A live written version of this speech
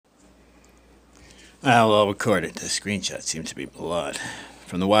I'll record it. The screenshot seems to be blood.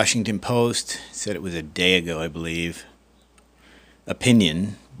 From the Washington Post, said it was a day ago, I believe.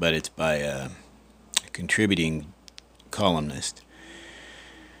 Opinion, but it's by a contributing columnist.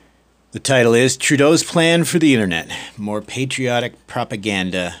 The title is Trudeau's Plan for the Internet. More patriotic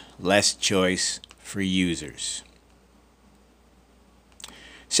propaganda, less choice for users.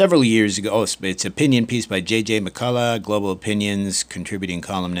 Several years ago, it's an opinion piece by J.J. McCullough, Global Opinions, contributing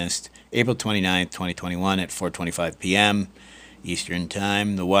columnist, April 29, 2021 at 4:25 p.m. Eastern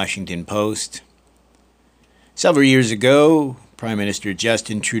Time, The Washington Post. Several years ago, Prime Minister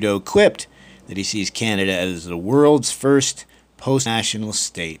Justin Trudeau quipped that he sees Canada as the world's first post-national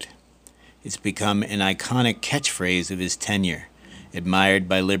state. It's become an iconic catchphrase of his tenure, admired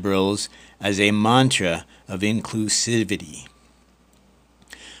by Liberals as a mantra of inclusivity,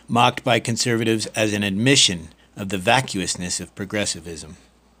 mocked by Conservatives as an admission of the vacuousness of progressivism.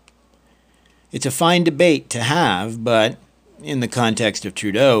 It's a fine debate to have, but in the context of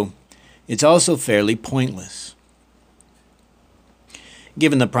Trudeau, it's also fairly pointless.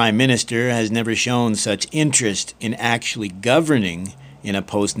 Given the Prime Minister has never shown such interest in actually governing in a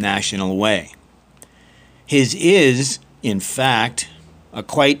post-national way. His is, in fact, a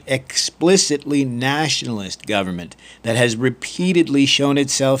quite explicitly nationalist government that has repeatedly shown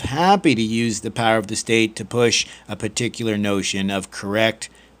itself happy to use the power of the state to push a particular notion of correct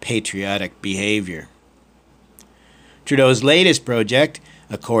patriotic behavior. Trudeau's latest project,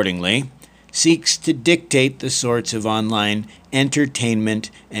 accordingly, seeks to dictate the sorts of online entertainment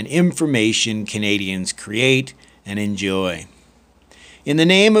and information Canadians create and enjoy. In the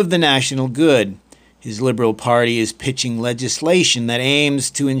name of the national good, his Liberal Party is pitching legislation that aims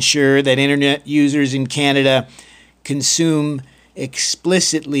to ensure that Internet users in Canada consume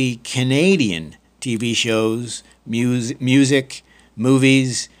explicitly Canadian TV shows, music,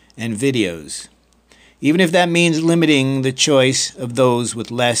 movies, and videos, even if that means limiting the choice of those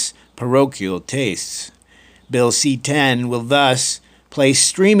with less parochial tastes. Bill C-10 will thus place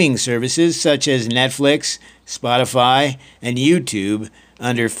streaming services such as Netflix, Spotify, and YouTube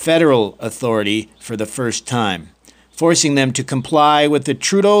under federal authority for the first time, forcing them to comply with the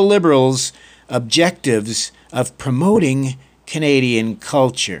Trudeau Liberals' objectives of promoting Canadian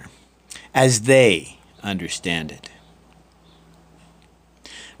culture, as they understand it.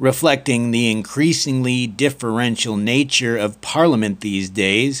 Reflecting the increasingly differential nature of Parliament these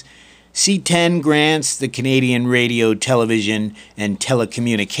days, C-10 grants the Canadian Radio, Television and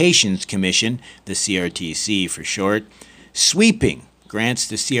Telecommunications Commission, the CRTC for short, grants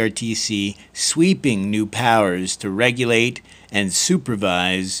the CRTC sweeping new powers to regulate and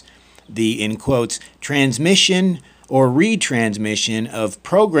supervise the, in quotes, transmission or retransmission of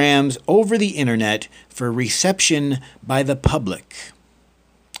programs over the Internet for reception by the public,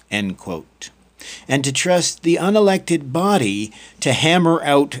 end quote, and to trust the unelected body to hammer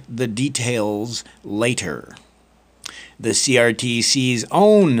out the details later. The CRTC's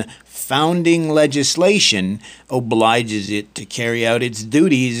own founding legislation obliges it to carry out its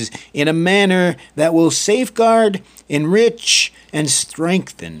duties in a manner that will safeguard, enrich, and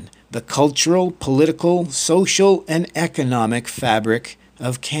strengthen the cultural, political, social, and economic fabric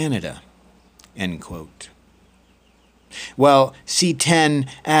of Canada, end quote. Well, C-10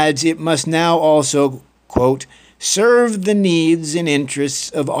 adds it must now also, quote, serve the needs and interests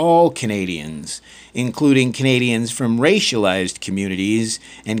of all Canadians, including Canadians from racialized communities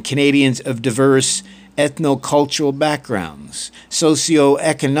and Canadians of diverse ethno-cultural backgrounds,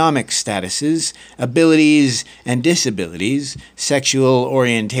 socio-economic statuses, abilities and disabilities, sexual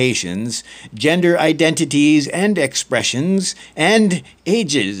orientations, gender identities and expressions, and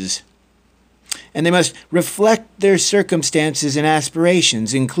ages. And they must reflect their circumstances and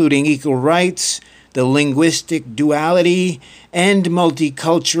aspirations, including equal rights, the linguistic duality, and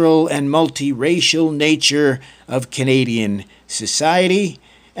multicultural and multiracial nature of Canadian society,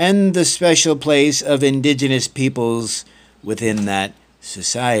 and the special place of Indigenous peoples within that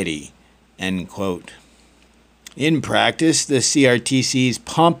society, end quote. In practice, the CRTC's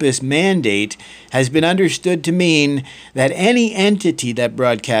pompous mandate has been understood to mean that any entity that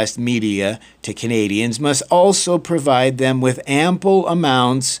broadcasts media to Canadians must also provide them with ample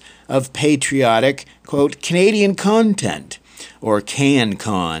amounts of patriotic, quote, Canadian content, or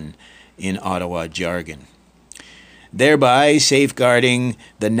CanCon in Ottawa jargon, thereby safeguarding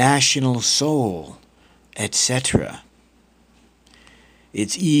the national soul, etc.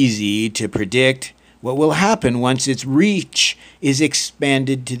 It's easy to predict what will happen once its reach is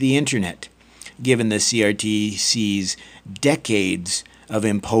expanded to the Internet, given the CRTC's decades of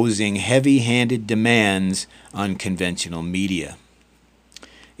imposing heavy-handed demands on conventional media.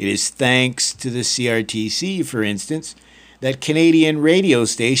 It is thanks to the CRTC, for instance, that Canadian radio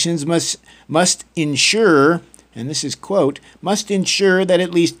stations must ensure, and this is quote, must ensure that at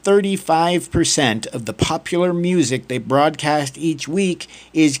least 35% of the popular music they broadcast each week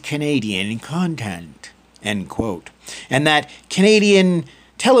is Canadian content, end quote. And that Canadian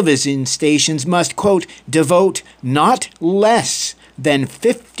television stations must, quote, devote not less than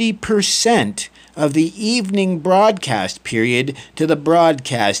 50% of the evening broadcast period to the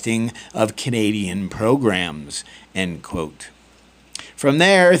broadcasting of Canadian programs, end quote. From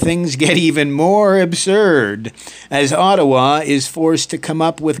there, things get even more absurd, as Ottawa is forced to come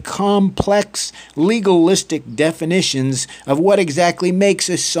up with complex, legalistic definitions of what exactly makes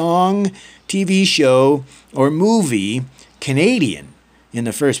a song, TV show, or movie Canadian in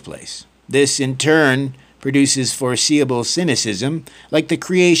the first place. This, in turn, produces foreseeable cynicism, like the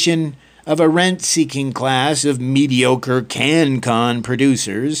creation of a rent-seeking class of mediocre CanCon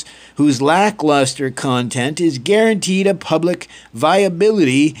producers whose lackluster content is guaranteed a public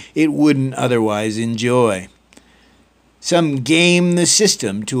viability it wouldn't otherwise enjoy. Some game the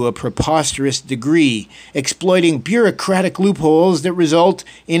system to a preposterous degree, exploiting bureaucratic loopholes that result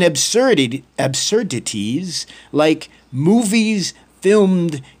in absurdities like movies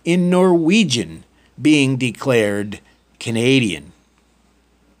filmed in Norwegian being declared Canadian.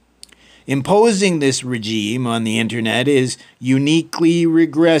 Imposing this regime on the internet is uniquely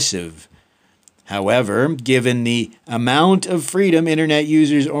regressive. However, given the amount of freedom internet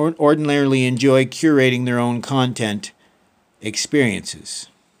users ordinarily enjoy curating their own content experiences,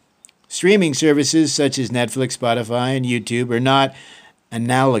 streaming services such as Netflix, Spotify, and YouTube are not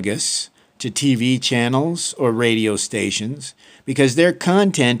analogous to TV channels or radio stations because their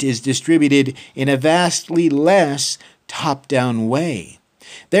content is distributed in a vastly less top-down way,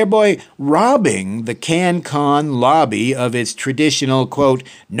 thereby robbing the CanCon lobby of its traditional, quote,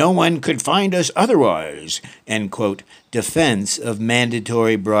 no one could find us otherwise, end quote, defense of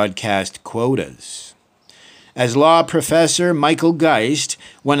mandatory broadcast quotas. As law professor Michael Geist,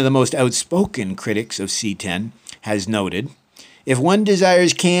 one of the most outspoken critics of C10, has noted, if one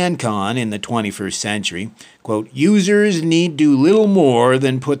desires CanCon in the 21st century, quote, users need do little more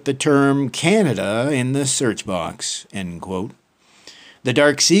than put the term Canada in the search box, end quote. The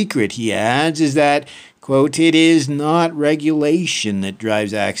dark secret, he adds, is that, quote, it is not regulation that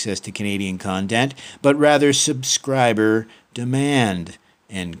drives access to Canadian content, but rather subscriber demand,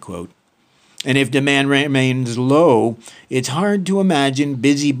 end quote. And if demand remains low, it's hard to imagine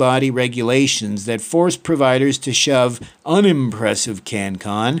busybody regulations that force providers to shove unimpressive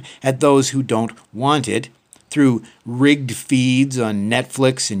CanCon at those who don't want it, through rigged feeds on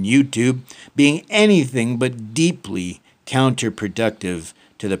Netflix and YouTube, being anything but deeply counterproductive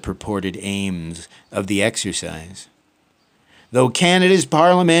to the purported aims of the exercise. Though Canada's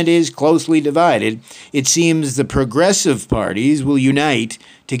parliament is closely divided, it seems the progressive parties will unite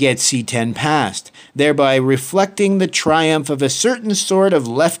to get C10 passed, thereby reflecting the triumph of a certain sort of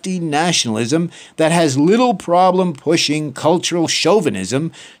lefty nationalism that has little problem pushing cultural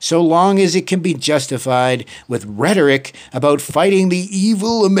chauvinism so long as it can be justified with rhetoric about fighting the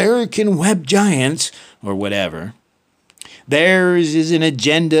evil American web giants or whatever. Theirs is an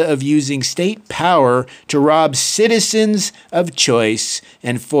agenda of using state power to rob citizens of choice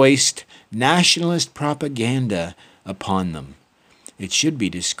and foist nationalist propaganda upon them. It should be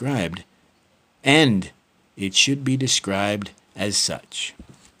described, and it should be described as such.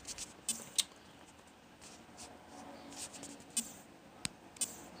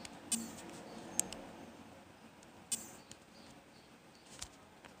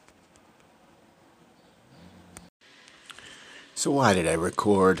 So why did I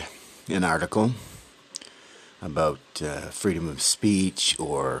record an article about freedom of speech,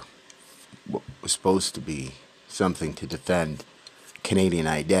 or what was supposed to be something to defend Canadian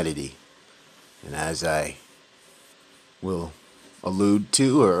identity? And as I will allude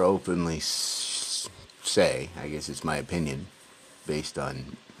to or openly say, I guess it's my opinion, based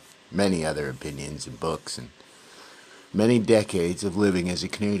on many other opinions and books and many decades of living as a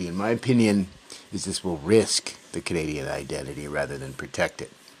Canadian, my opinion is this will risk the Canadian identity rather than protect it.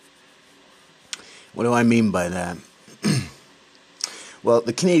 What do I mean by that? Well,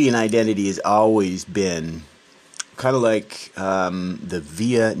 the Canadian identity has always been kind of like the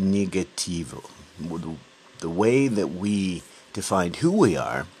via negativo. The way that we defined who we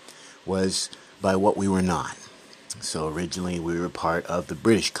are was by what we were not. So originally we were part of the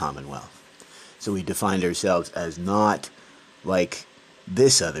British Commonwealth. So we defined ourselves as not like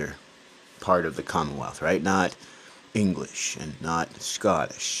this other part of the Commonwealth, right? Not English and not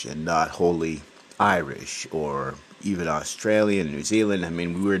Scottish and not wholly Irish or even Australia and New Zealand. I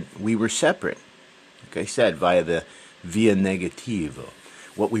mean, we were separate, like I said, via the via negativo,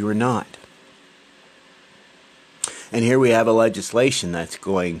 what we were not. And here we have a legislation that's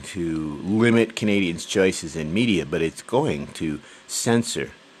going to limit Canadians' choices in media, but it's going to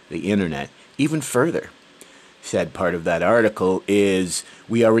censor the internet even further. Said part of that article is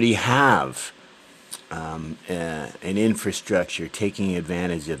we already have an infrastructure taking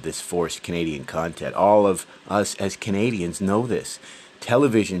advantage of this forced Canadian content. All of us as Canadians know this.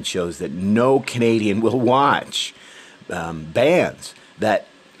 Television shows that no Canadian will watch, bands that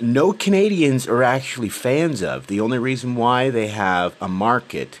no Canadians are actually fans of. The only reason why they have a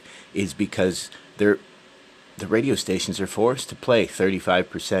market is because the radio stations are forced to play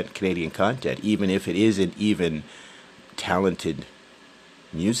 35% Canadian content, even if it isn't even talented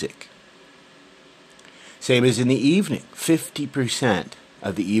music. Same as in the evening. 50%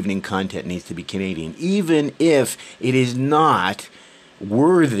 of the evening content needs to be Canadian, even if it is not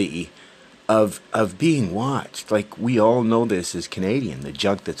worthy of being watched. Like, we all know this as Canadian, the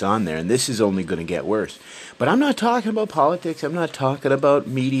junk that's on there, and this is only going to get worse. But I'm not talking about politics. I'm not talking about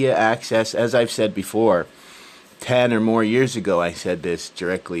media access. As I've said before, 10 or more years ago, I said this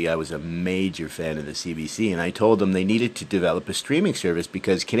directly. I was a major fan of the CBC, and I told them they needed to develop a streaming service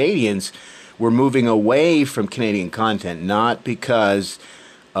because Canadians were moving away from Canadian content, not because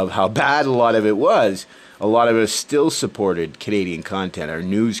of how bad a lot of it was. A lot of us still supported Canadian content, our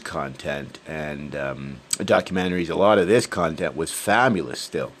news content, and documentaries. A lot of this content was fabulous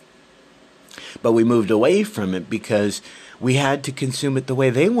still. But we moved away from it because we had to consume it the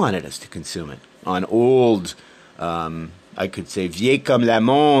way they wanted us to consume it. On old, I could say, vieille comme le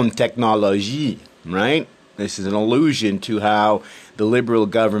monde technologie, right? This is an allusion to how the Liberal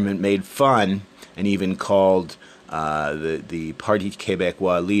government made fun and even called the Parti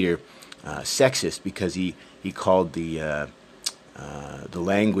Québécois leader sexist because he called the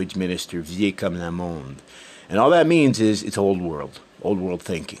language minister vieille comme le monde. And all that means is it's old world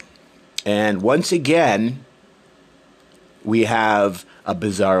thinking. And once again, we have a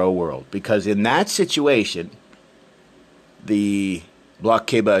bizarro world because in that situation, the Bloc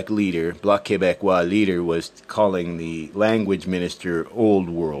Québécois leader was calling the language minister old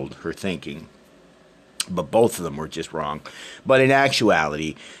world, her thinking. But both of them were just wrong. But in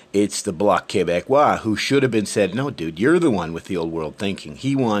actuality, it's the Bloc Québécois who should have been said, no, dude, you're the one with the old world thinking.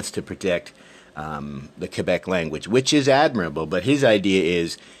 He wants to protect the Quebec language, which is admirable. But his idea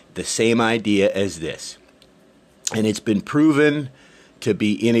is the same idea as this. And it's been proven to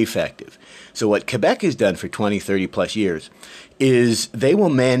be ineffective. So what Quebec has done for 20, 30 plus years is they will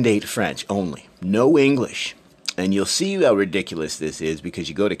mandate French only, no English. And you'll see how ridiculous this is because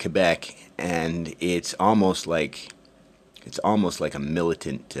you go to Quebec and it's almost like a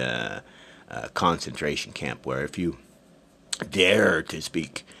militant concentration camp where if you dare to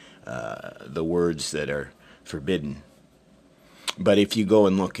speak the words that are forbidden. But if you go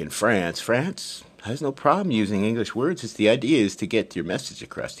and look in France has no problem using English words. The idea is to get your message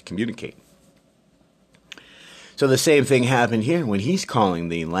across, to communicate. So the same thing happened here when he's calling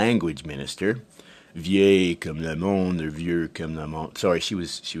the language minister vieille comme le monde or vieux comme le monde. Sorry, she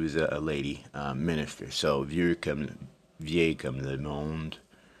was a lady minister. So vieille comme le monde.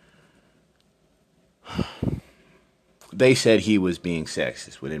 They said he was being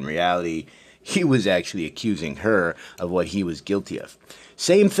sexist, when in reality he was actually accusing her of what he was guilty of.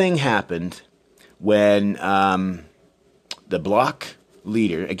 Same thing happened when the Bloc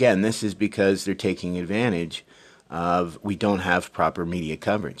leader, again, this is because they're taking advantage of we don't have proper media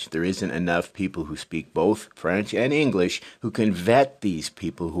coverage. There isn't enough people who speak both French and English who can vet these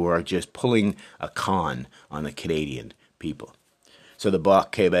people who are just pulling a con on the Canadian people. So the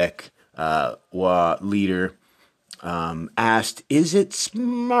Bloc Québécois leader asked, is it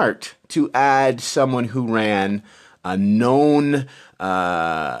smart to add someone who ran a known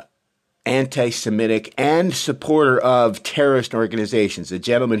anti-Semitic and supporter of terrorist organizations, a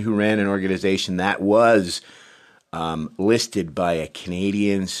gentleman who ran an organization that was listed by a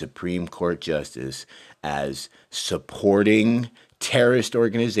Canadian Supreme Court justice as supporting terrorist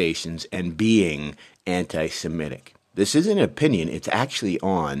organizations and being anti-Semitic. This isn't an opinion. It's actually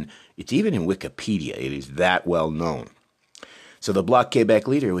it's even in Wikipedia. It is that well known. So the Bloc Québec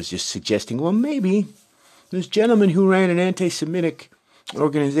leader was just suggesting, well, maybe this gentleman who ran an anti-Semitic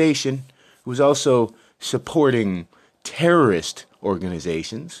organization who was also supporting terrorist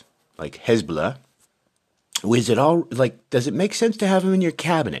organizations like Hezbollah, does it make sense to have him in your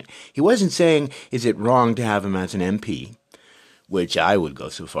cabinet? He wasn't saying, is it wrong to have him as an MP? Which I would go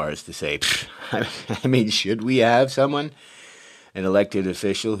so far as to say, I mean, should we have an elected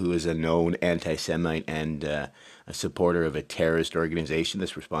official who is a known anti-Semite and a a supporter of a terrorist organization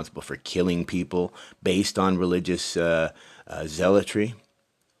that's responsible for killing people based on religious zealotry?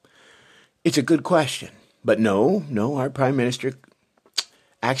 It's a good question. But no, our Prime Minister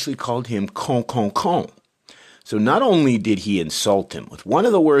actually called him con con con. So not only did he insult him with one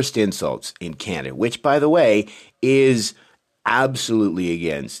of the worst insults in Canada, which, by the way, is absolutely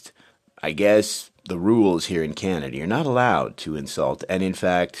against, I guess, the rules here in Canada. You're not allowed to insult. And in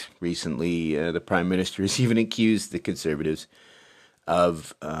fact, recently, the Prime Minister has even accused the Conservatives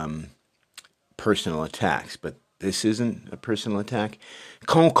of personal attacks. But this isn't a personal attack.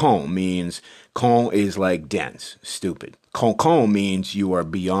 Con con means, con is like dense, stupid. Con con means you are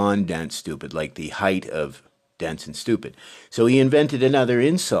beyond dense, stupid, like the height of dense and stupid. So he invented another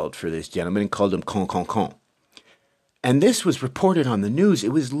insult for this gentleman and called him con con con. And this was reported on the news.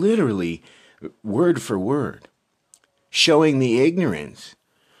 It was literally word for word, showing the ignorance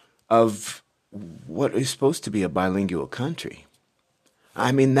of what is supposed to be a bilingual country.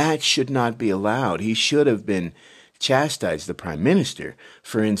 I mean, that should not be allowed. He should have been chastised, the Prime Minister,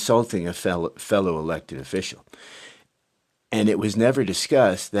 for insulting a fellow elected official. And it was never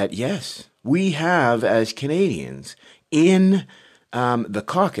discussed that, yes, we have, as Canadians, in the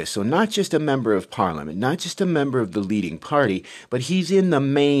caucus, so not just a member of Parliament, not just a member of the leading party, but he's in the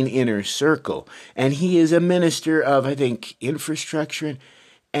main inner circle. And he is a minister of, I think, infrastructure,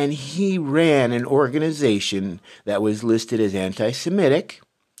 and he ran an organization that was listed as anti-Semitic.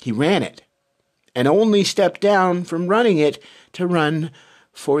 He ran it and only stepped down from running it to run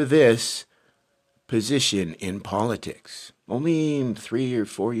for this position in politics. Only 3 or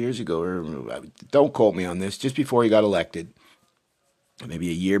 4 years ago, or don't quote me on this, just before he got elected, maybe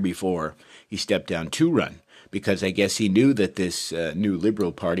a year before, he stepped down to run because I guess he knew that this new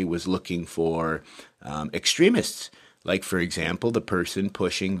Liberal Party was looking for extremists. Like, for example, the person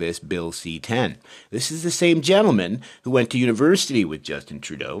pushing this Bill C-10. This is the same gentleman who went to university with Justin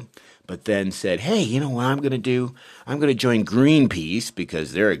Trudeau, but then said, hey, you know what I'm going to do? I'm going to join Greenpeace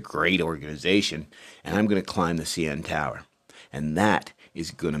because they're a great organization, and I'm going to climb the CN Tower. And that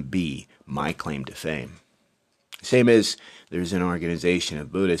is going to be my claim to fame. Same as there's an organization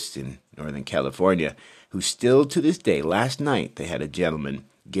of Buddhists in Northern California who still to this day, last night they had a gentleman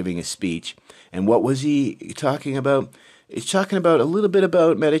giving a speech. And what was he talking about? He's talking about a little bit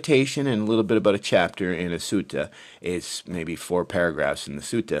about meditation and a little bit about a chapter in a sutta. It's maybe 4 paragraphs in the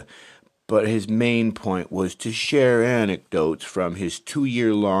sutta. But his main point was to share anecdotes from his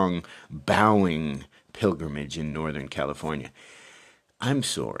 2-year-long bowing pilgrimage in Northern California. I'm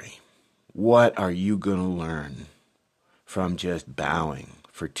sorry. What are you going to learn from just bowing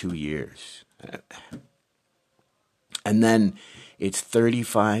for 2 years? And then it's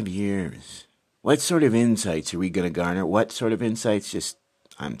 35 years. What sort of insights are we going to garner? What sort of insights? Just,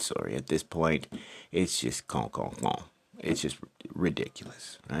 I'm sorry, at this point, it's just con. It's just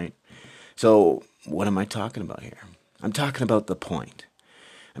ridiculous, right? So what am I talking about here? I'm talking about the point.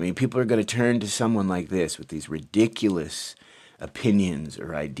 I mean, people are going to turn to someone like this with these ridiculous opinions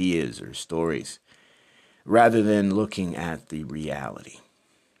or ideas or stories rather than looking at the reality.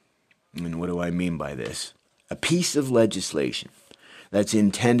 And what do I mean by this? A piece of legislation that's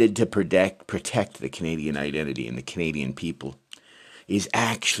intended to protect the Canadian identity and the Canadian people is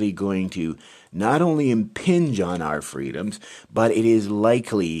actually going to not only impinge on our freedoms, but it is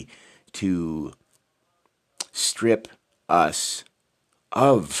likely to strip us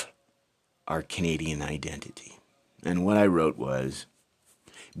of our Canadian identity. And what I wrote was,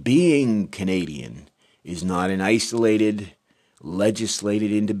 being Canadian is not an isolated,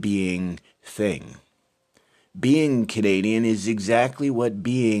 legislated into being thing. Being Canadian is exactly about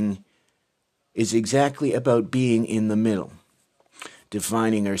being in the middle,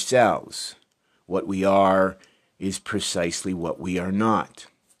 defining ourselves. What we are is precisely what we are not.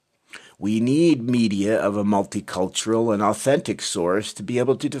 We need media of a multicultural and authentic source to be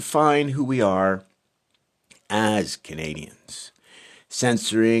able to define who we are as Canadians.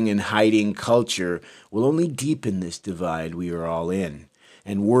 Censoring and hiding culture will only deepen this divide we are all in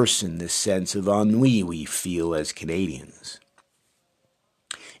and worsen this sense of ennui we feel as Canadians.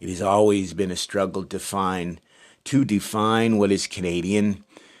 It has always been a struggle to define what is Canadian.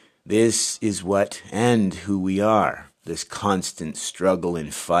 This is what and who we are. This constant struggle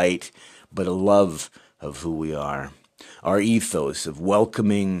and fight, but a love of who we are. Our ethos of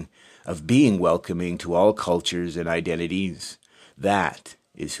being welcoming to all cultures and identities. That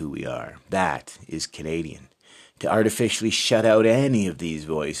is who we are. That is Canadian. To artificially shut out any of these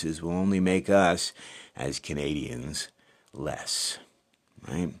voices will only make us, as Canadians, less.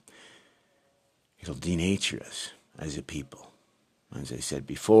 Right? It'll denature us as a people. As I said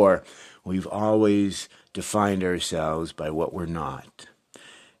before, we've always defined ourselves by what we're not.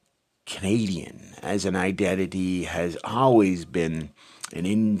 Canadian as an identity has always been an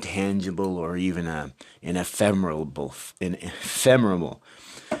intangible or even an ephemeral, ephemeral.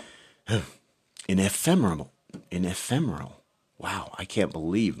 Wow, I can't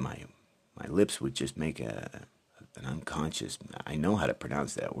believe my lips would just make an unconscious. I know how to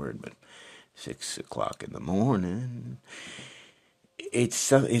pronounce that word, but 6 o'clock in the morning.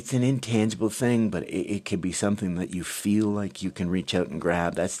 It's an intangible thing, but it can be something that you feel like you can reach out and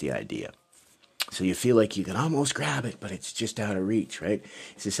grab. That's the idea. So you feel like you can almost grab it, but it's just out of reach, right?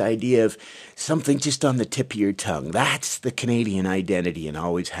 It's this idea of something just on the tip of your tongue. That's the Canadian identity and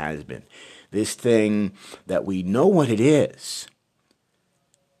always has been. This thing that we know what it is,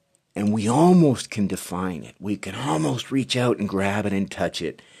 and we almost can define it. We can almost reach out and grab it and touch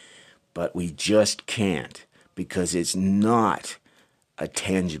it, but we just can't because it's not a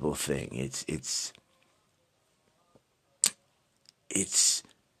tangible thing. It's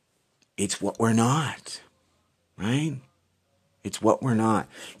what we're not, right? It's what we're not.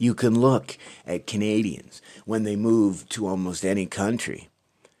 You can look at Canadians when they move to almost any country.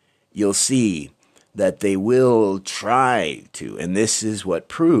 You'll see that they will try to, and this is what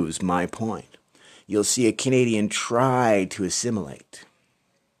proves my point. You'll see a Canadian try to assimilate.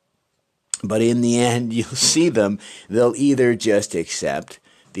 But in the end, you'll see them, they'll either just accept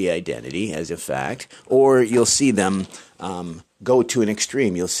the identity as a fact, or you'll see them go to an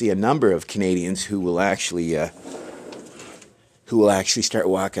extreme. You'll see a number of Canadians who will actually start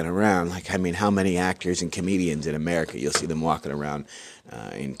walking around. Like, I mean, how many actors and comedians in America, you'll see them walking around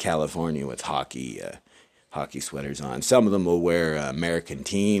in California with hockey sweaters on. Some of them will wear American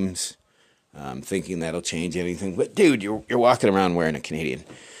teams, thinking that'll change anything. But dude, you're walking around wearing a Canadian.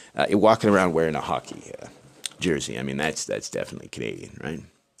 You're walking around wearing a hockey jersey. I mean, that's definitely Canadian, right?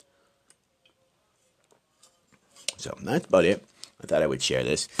 So that's about it. I thought I would share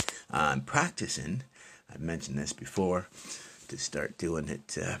this. I'm practicing. I've mentioned this before, to start doing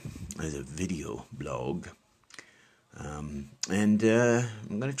it as a video blog. And I'm going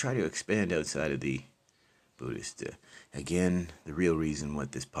to try to expand outside of the Buddhist. Again, the real reason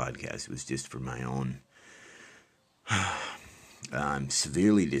what this podcast was just for my own. I'm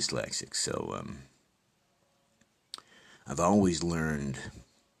severely dyslexic, so I've always learned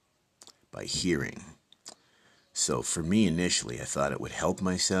by hearing. So for me, initially, I thought it would help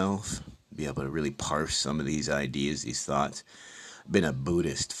myself be able to really parse some of these ideas, these thoughts. I've been a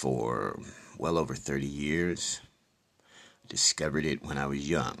Buddhist for well over 30 years. Discovered it when I was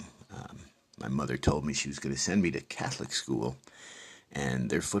young. My mother told me she was going to send me to Catholic school, and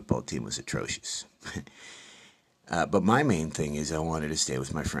their football team was atrocious. But my main thing is I wanted to stay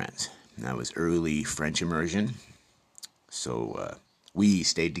with my friends. That was early French immersion, so we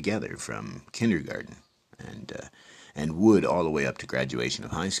stayed together from kindergarten and would all the way up to graduation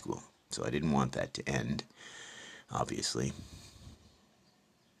of high school. So I didn't want that to end, obviously.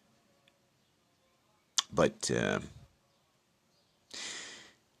 But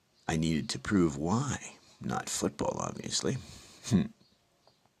I needed to prove why, not football, obviously.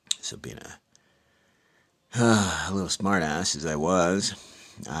 So being a little smart-ass as I was,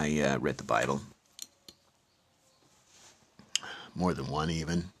 I read the Bible. More than one,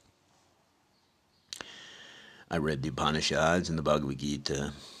 even. I read the Upanishads and the Bhagavad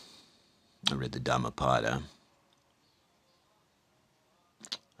Gita. I read the Dhammapada.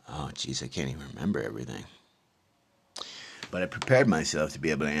 Oh, geez, I can't even remember everything. But I prepared myself to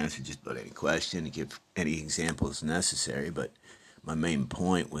be able to answer just about any question, to give any examples necessary. But my main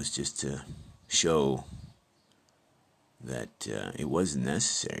point was just to show that it wasn't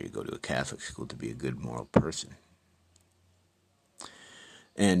necessary to go to a Catholic school to be a good moral person.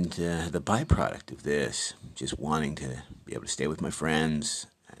 And the byproduct of this, just wanting to be able to stay with my friends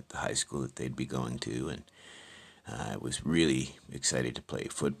at the high school that they'd be going to, and I was really excited to play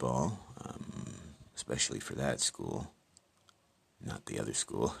football, especially for that school, not the other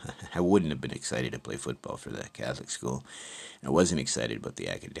school. I wouldn't have been excited to play football for that Catholic school. I wasn't excited about the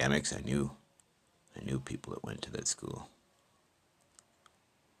academics. I knew people that went to that school.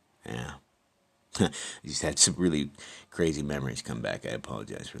 Yeah. I just had some really crazy memories come back. I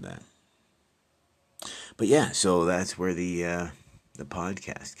apologize for that. But yeah, so that's where the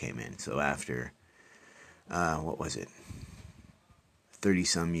podcast came in. So after, what was it,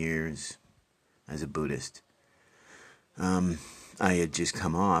 30-some years as a Buddhist, I had just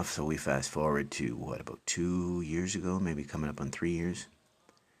come off, so we fast forward to, about 2 years ago, maybe coming up on 3 years.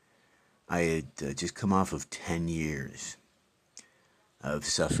 I had just come off of 10 years of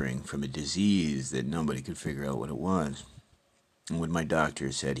suffering from a disease that nobody could figure out what it was. And when my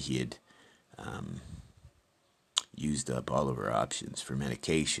doctor said he had used up all of our options for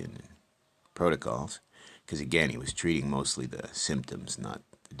medication and protocols, because again, he was treating mostly the symptoms, not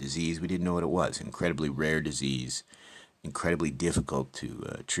the disease. We didn't know what it was. Incredibly rare disease, incredibly difficult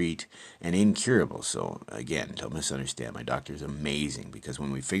to treat, and incurable. So again, don't misunderstand, my doctor is amazing, because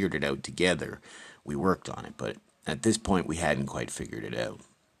when we figured it out together, we worked on it. But at this point, we hadn't quite figured it out.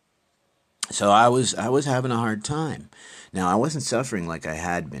 So I was having a hard time. Now, I wasn't suffering like I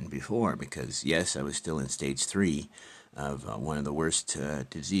had been before, because yes, I was still in stage 3 of one of the worst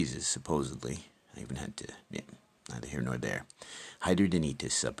diseases, supposedly. I even had to, neither here nor there,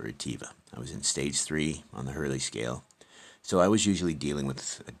 hidradenitis suppurativa. I was in stage 3 on the Hurley scale. So I was usually dealing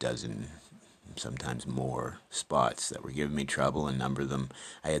with a dozen, sometimes more, spots that were giving me trouble. A number of them,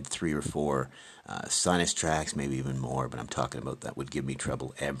 I had 3 or 4 sinus tracts, maybe even more, but I'm talking about that would give me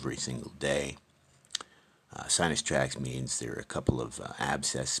trouble every single day. Sinus tracts means there are a couple of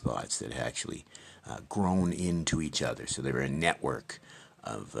abscess spots that had actually grown into each other. So they were a network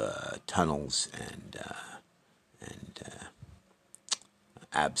of tunnels and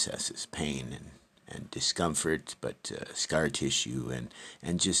abscesses, pain and discomfort, but scar tissue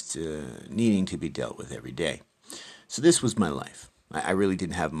and just needing to be dealt with every day. So this was my life. I really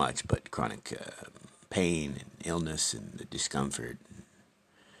didn't have much but chronic pain and illness and the discomfort.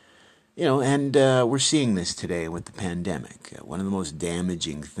 And we're seeing this today with the pandemic. One of the most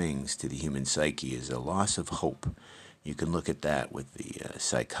damaging things to the human psyche is a loss of hope. You can look at that with the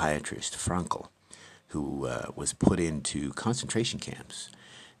psychiatrist Frankl, who was put into concentration camps.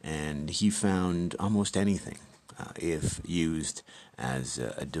 And he found almost anything, if used as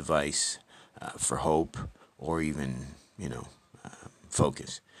a device for hope or even,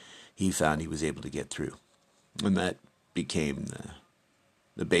 focus. He found he was able to get through. And that became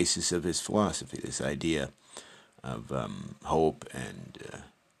the basis of his philosophy, this idea of hope and,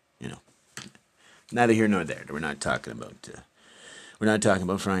 neither here nor there. We're not talking about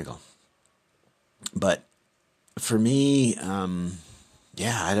Frankl. But for me,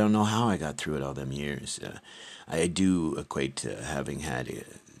 I don't know how I got through it all them years. I do equate to having had a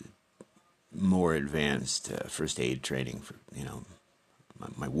more advanced first aid training for,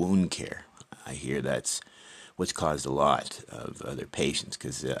 my wound care. I hear that's what's caused a lot of other patients,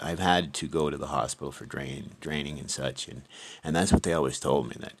 because I've had to go to the hospital for draining and such, and that's what they always told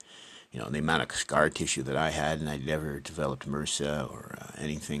me, that, the amount of scar tissue that I had, and I'd never developed MRSA or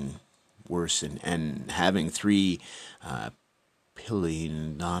anything worse, and having 3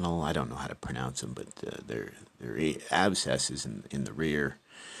 pilonidal, I don't know how to pronounce them, but they're abscesses in the rear,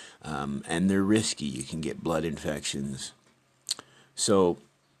 and they're risky. You can get blood infections. So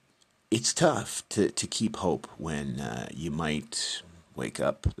it's tough to keep hope when you might wake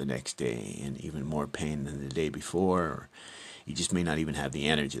up the next day in even more pain than the day before, or you just may not even have the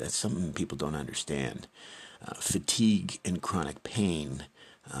energy. That's something people don't understand. Fatigue and chronic pain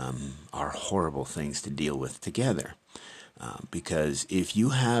are horrible things to deal with together. Because if you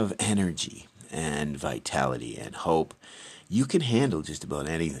have energy and vitality and hope, you can handle just about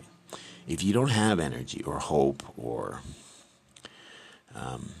anything. If you don't have energy or hope or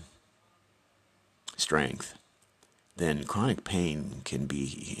strength, then chronic pain can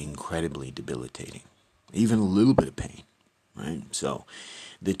be incredibly debilitating. Even a little bit of pain, right? So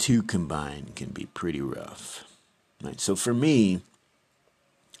the two combined can be pretty rough, right? So for me,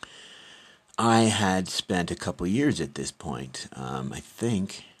 I had spent a couple years at this point, I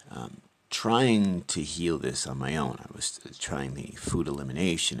think, trying to heal this on my own. I was trying the food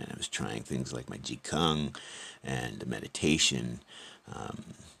elimination, and I was trying things like my Qigong and meditation,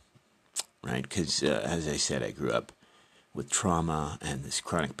 right? Because, as I said, I grew up with trauma and this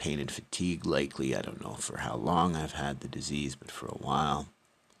chronic pain and fatigue, likely. I don't know for how long I've had the disease, but for a while.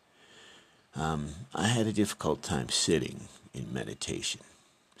 I had a difficult time sitting in meditation.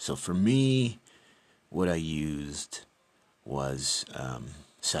 So for me, what I used was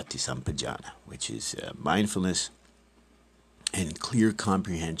Sati Sampajana, which is mindfulness and clear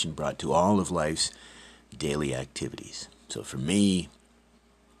comprehension brought to all of life's daily activities. So for me,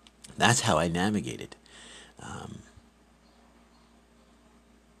 that's how I navigated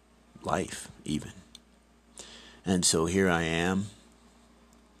life, even. And so here I am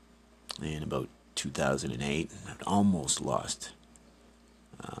in about 2008. I'd almost lost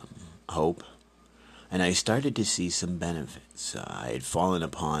hope, and I started to see some benefits. I had fallen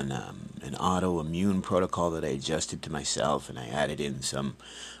upon an autoimmune protocol that I adjusted to myself, and I added in some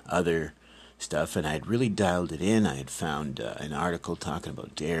other stuff, and I had really dialed it in. I had found an article talking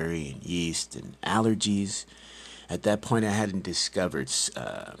about dairy and yeast and allergies. At that point, I hadn't discovered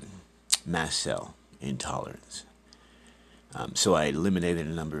mast cell intolerance. So I eliminated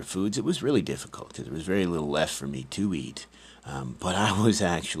a number of foods. It was really difficult because there was very little left for me to eat. But I was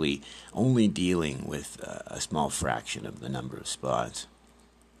actually only dealing with a small fraction of the number of spots.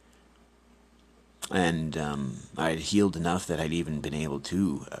 And I had healed enough that I'd even been able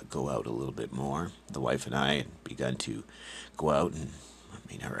to go out a little bit more. The wife and I had begun to go out, and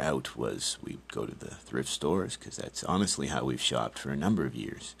our out was we'd go to the thrift stores because that's honestly how we've shopped for a number of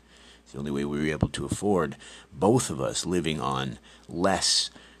years. It's the only way we were able to afford, both of us living on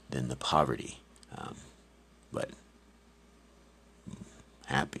less than the poverty. But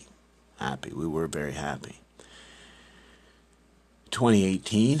happy. We were very happy.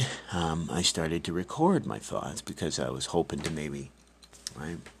 2018, I started to record my thoughts because I was hoping to maybe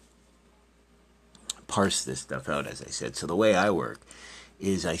parse this stuff out, as I said. So the way I work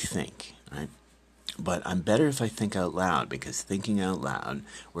is I think, right? But I'm better if I think out loud, because thinking out loud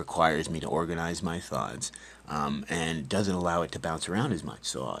requires me to organize my thoughts and doesn't allow it to bounce around as much.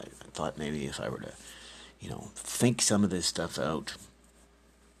 So I thought maybe if I were to, think some of this stuff out,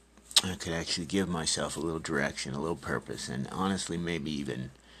 I could actually give myself a little direction, a little purpose, and honestly, maybe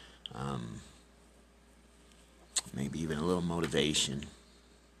even a little motivation.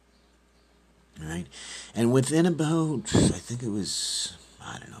 Right? And within about, I think it was,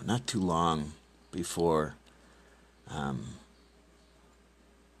 not too long before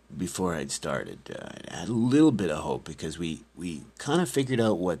I'd started, I had a little bit of hope, because we kind of figured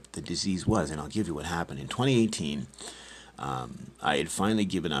out what the disease was, and I'll give you what happened. In 2018, I had finally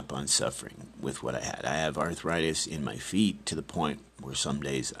given up on suffering with what I had. I have arthritis in my feet to the point where some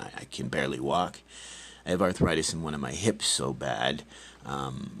days I can barely walk. I have arthritis in one of my hips so bad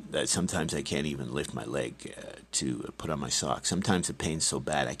that sometimes I can't even lift my leg to put on my socks. Sometimes the pain's so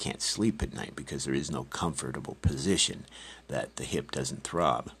bad I can't sleep at night because there is no comfortable position that the hip doesn't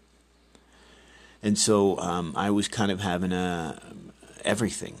throb. And so I was kind of having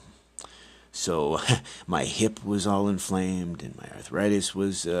everything. So my hip was all inflamed and my arthritis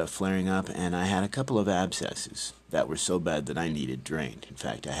was flaring up, and I had a couple of abscesses that were so bad that I needed drained. In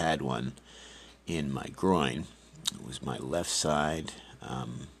fact, I had one in my groin. It was my left side,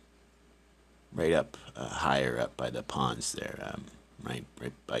 right up, higher up by the pons there, right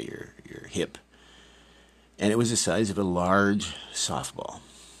by your hip. And it was the size of a large softball.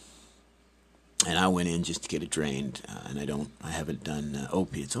 And I went in just to get it drained, and I haven't done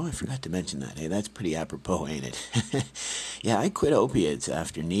opiates. Oh, I forgot to mention that. Hey, that's pretty apropos, ain't it? Yeah, I quit opiates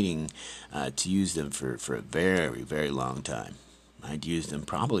after needing to use them for a very, very long time. I'd used them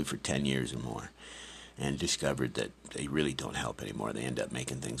probably for 10 years or more, and discovered that they really don't help anymore. They end up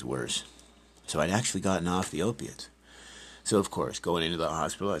making things worse. So I'd actually gotten off the opiates. So, of course, going into the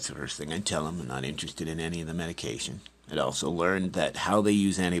hospital, that's the first thing I'd tell them. I'm not interested in any of the medication. I'd also learned that how they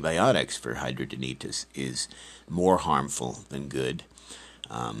use antibiotics for hidradenitis is more harmful than good.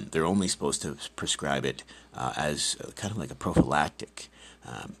 They're only supposed to prescribe it as kind of like a prophylactic.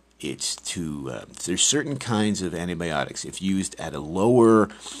 There's certain kinds of antibiotics, if used at a lower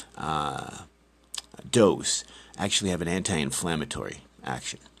dose, actually have an anti-inflammatory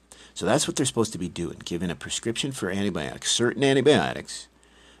action. So that's what they're supposed to be doing, giving a prescription for antibiotics, certain antibiotics,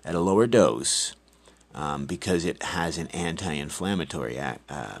 at a lower dose, because it has an anti-inflammatory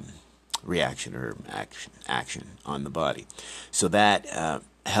reaction or action on the body. So that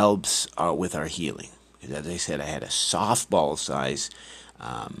helps with our healing. As I said, I had a softball size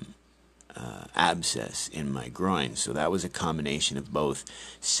abscess in my groin, so that was a combination of both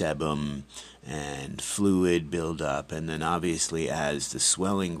sebum and fluid buildup, and then obviously as the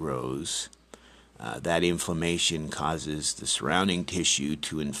swelling grows, that inflammation causes the surrounding tissue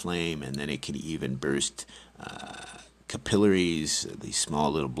to inflame, and then it can even burst capillaries, these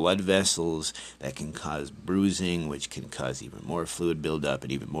small little blood vessels that can cause bruising, which can cause even more fluid buildup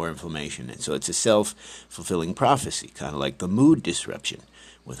and even more inflammation. And so it's a self-fulfilling prophecy, kind of like the mood disruption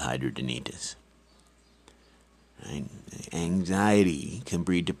with hidradenitis. Right? Anxiety can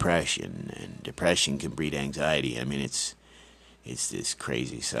breed depression, and depression can breed anxiety. I mean, it's this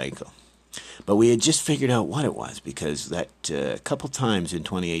crazy cycle. But we had just figured out what it was, because that couple times in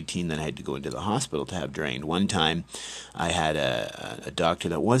 2018 that I had to go into the hospital to have drained. One time I had a doctor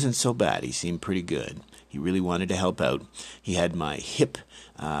that wasn't so bad. He seemed pretty good. He really wanted to help out. He had my hip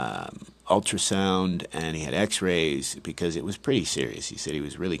ultrasound, and he had x-rays, because it was pretty serious. He said he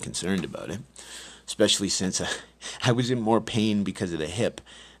was really concerned about it, especially since I was in more pain because of the hip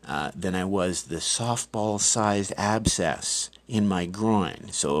than I was the softball-sized abscess in my groin.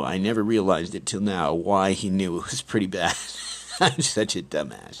 So I never realized it till now why he knew it was pretty bad. I'm such a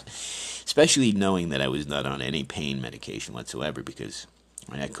dumbass. Especially knowing that I was not on any pain medication whatsoever, because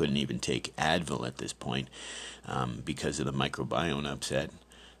I couldn't even take Advil at this point because of the microbiome upset.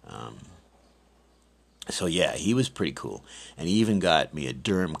 So yeah, he was pretty cool, and he even got me a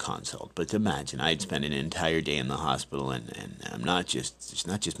derm consult. But imagine, I'd spend an entire day in the hospital, and it's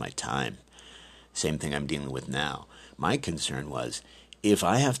not just my time. Same thing I'm dealing with now. My concern was, if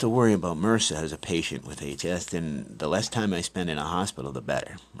I have to worry about MRSA as a patient with HS, then the less time I spend in a hospital, the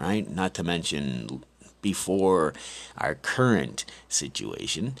better, right? Not to mention, before our current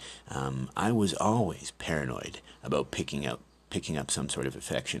situation, I was always paranoid about picking up some sort of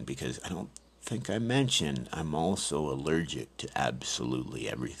infection, because I don't think I mentioned I'm also allergic to absolutely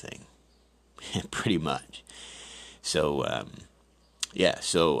everything, pretty much. So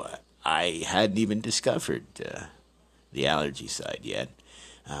so I hadn't even discovered the allergy side yet,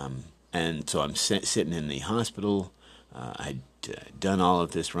 and so I'm sitting in the hospital. I'd done all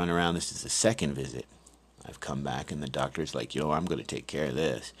of this run around. This is the second visit. I've come back, and the doctor's like, I'm going to take care of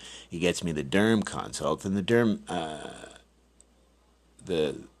this. He gets me the derm consult, and the derm,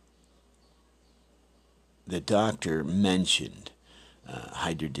 the doctor mentioned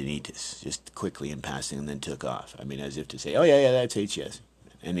hidradenitis just quickly in passing, and then took off. I mean, as if to say, oh, yeah, that's HS.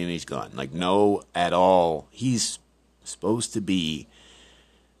 And then he's gone. Like, no, at all. He's supposed to be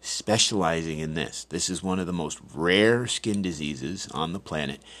specializing in this. This is one of the most rare skin diseases on the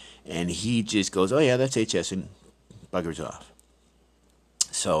planet. And he just goes, oh, yeah, that's HS, and buggers off.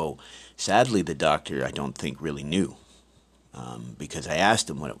 So, sadly, the doctor, I don't think, really knew. Because I asked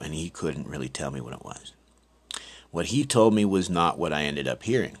him and he couldn't really tell me what it was. What he told me was not what I ended up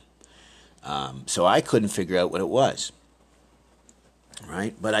hearing. So I couldn't figure out what it was.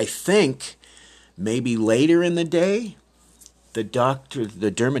 Right? But I think maybe later in the day, the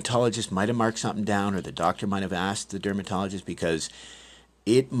dermatologist might have marked something down, or the doctor might have asked the dermatologist, because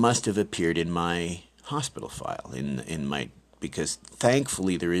it must have appeared in my hospital file, because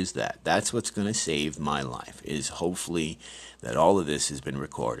thankfully there is that. That's what's going to save my life, is hopefully that all of this has been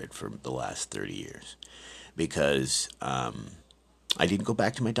recorded for the last 30 years. Because I didn't go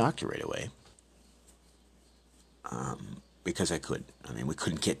back to my doctor right away. Because I couldn't. I mean, we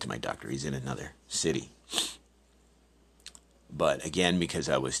couldn't get to my doctor. He's in another city. But again, because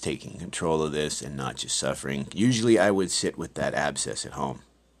I was taking control of this and not just suffering, usually I would sit with that abscess at home.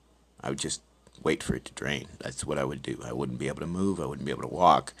 I would just wait for it to drain. That's what I would do. I wouldn't be able to move. I wouldn't be able to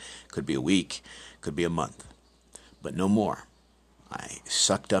walk. Could be a week. Could be a month. But no more. I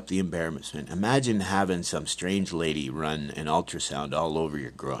sucked up the embarrassment. Imagine having some strange lady run an ultrasound all over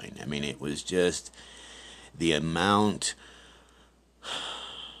your groin. I mean, it was just the amount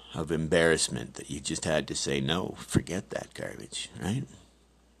of embarrassment that you just had to say, no, forget that garbage, right?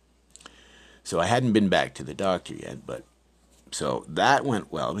 So I hadn't been back to the doctor yet, but so that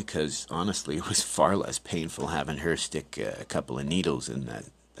went well, because honestly it was far less painful having her stick a couple of needles in that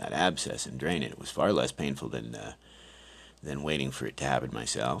abscess and drain it. It was far less painful than waiting for it to happen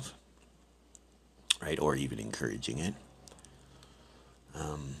myself, right? Or even encouraging it.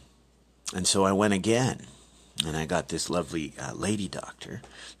 And so I went again. And I got this lovely lady doctor.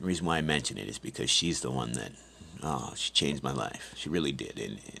 The reason why I mention it is because she's the one that, she changed my life. She really did.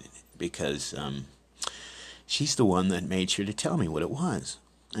 And because she's the one that made sure to tell me what it was,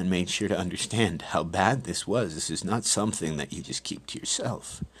 and made sure to understand how bad this was. This is not something that you just keep to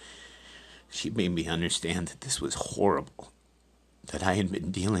yourself. She made me understand that this was horrible, that I had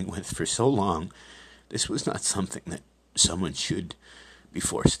been dealing with for so long. This was not something that someone should be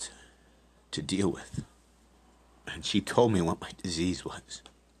forced to deal with. And she told me what my disease was.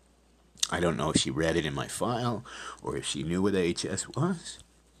 I don't know if she read it in my file or if she knew what HS was.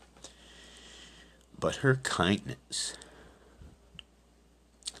 But her kindness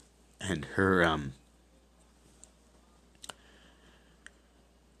and her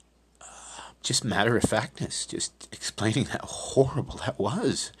just matter-of-factness, just explaining how horrible that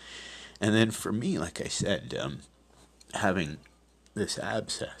was. And then for me, like I said, having this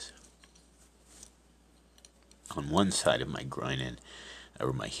abscess on one side of my groin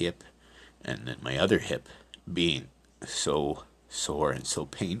or my hip, and then my other hip being so sore and so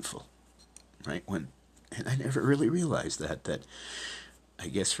painful, right? And I never really realized that I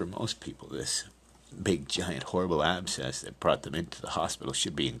guess for most people, this big, giant, horrible abscess that brought them into the hospital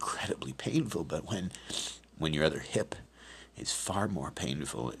should be incredibly painful, but when your other hip is far more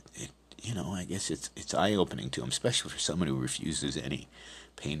painful, I guess it's eye-opening to them, especially for someone who refuses any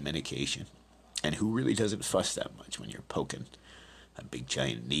pain medication. And who really doesn't fuss that much when you're poking a big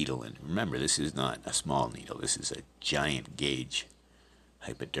giant needle. And remember, this is not a small needle. This is a giant gauge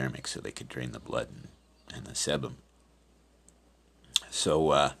hypodermic, so they could drain the blood and the sebum.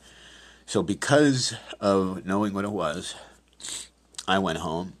 So because of knowing what it was, I went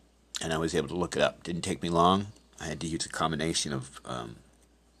home and I was able to look it up. Didn't take me long. I had to use a combination of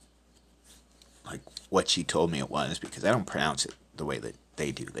like what she told me it was, because I don't pronounce it the way that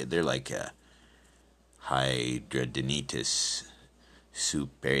they do. They're like hydradenitis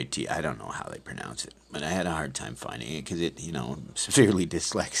suppurativa. I don't know how they pronounce it, but I had a hard time finding it because I'm severely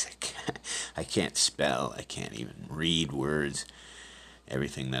dyslexic. I can't spell. I can't even read words.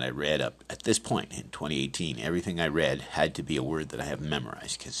 Everything that I read up at this point in 2018, everything I read had to be a word that I have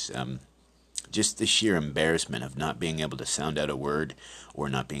memorized, because just the sheer embarrassment of not being able to sound out a word or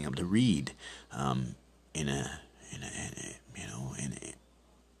not being able to read in a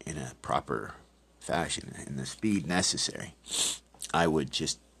proper fashion, in the speed necessary. I would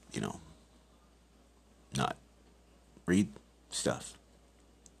just not read stuff,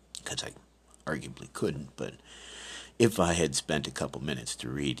 because I arguably couldn't. But if I had spent a couple minutes to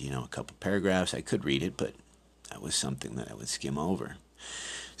read a couple paragraphs, I could read it, but that was something that I would skim over.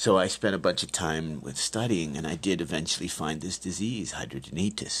 So I spent a bunch of time with studying, and I did eventually find this disease,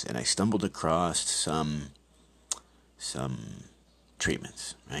 hydradenitis, and I stumbled across some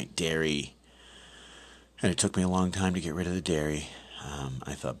treatments, right? Dairy, and it took me a long time to get rid of the dairy.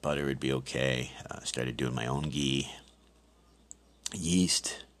 I thought butter would be okay. Started doing my own ghee.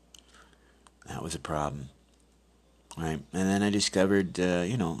 Yeast, that was a problem, right? And then I discovered,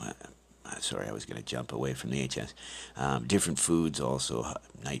 sorry, I was going to jump away from the HS. Different foods also,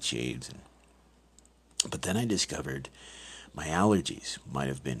 nightshades. But then I discovered my allergies might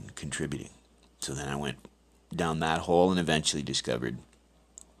have been contributing. So then I went down that hole and eventually discovered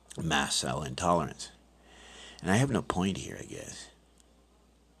mast cell intolerance. And I have no point here, I guess.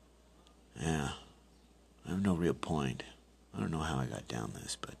 Yeah, I have no real point. I don't know how I got down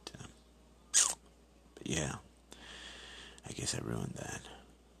this, but yeah, I guess I ruined that.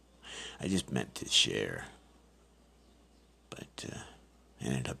 I just meant to share, but it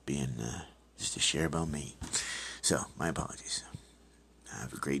ended up being just a share about me. So, my apologies.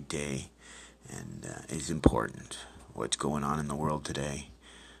 Have a great day, and it's important what's going on in the world today.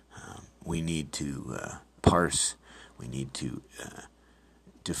 We need to parse, we need to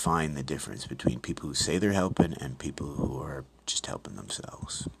define the difference between people who say they're helping and people who are just helping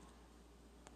themselves.